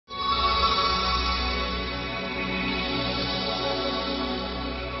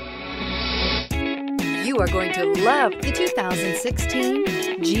You are going to love the 2016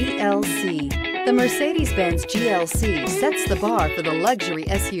 GLC. The Mercedes-Benz GLC sets the bar for the luxury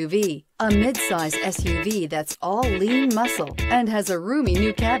SUV, a midsize SUV that's all lean muscle and has a roomy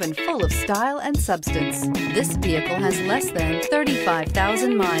new cabin full of style and substance. This vehicle has less than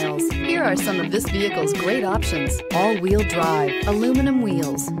 35,000 miles. Here are some of this vehicle's great options: all-wheel drive, aluminum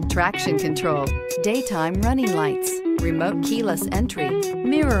wheels, traction control, daytime running lights, remote keyless entry,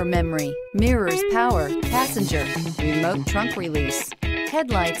 mirror memory, mirrors power, passenger, remote trunk release,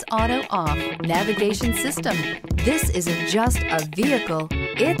 headlights auto off, navigation system. This isn't just a vehicle,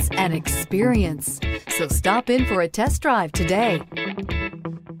 it's an experience. So stop in for a test drive today.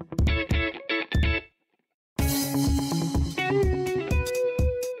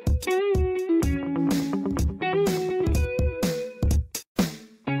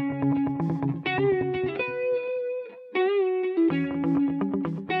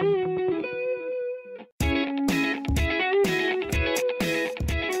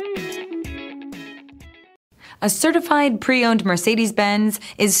 A certified pre-owned Mercedes-Benz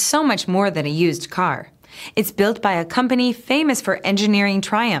is so much more than a used car. It's built by a company famous for engineering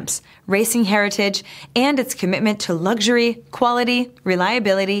triumphs, racing heritage, and its commitment to luxury, quality,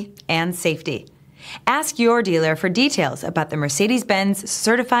 reliability, and safety. Ask your dealer for details about the Mercedes-Benz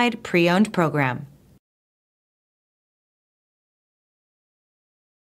Certified Pre-Owned program.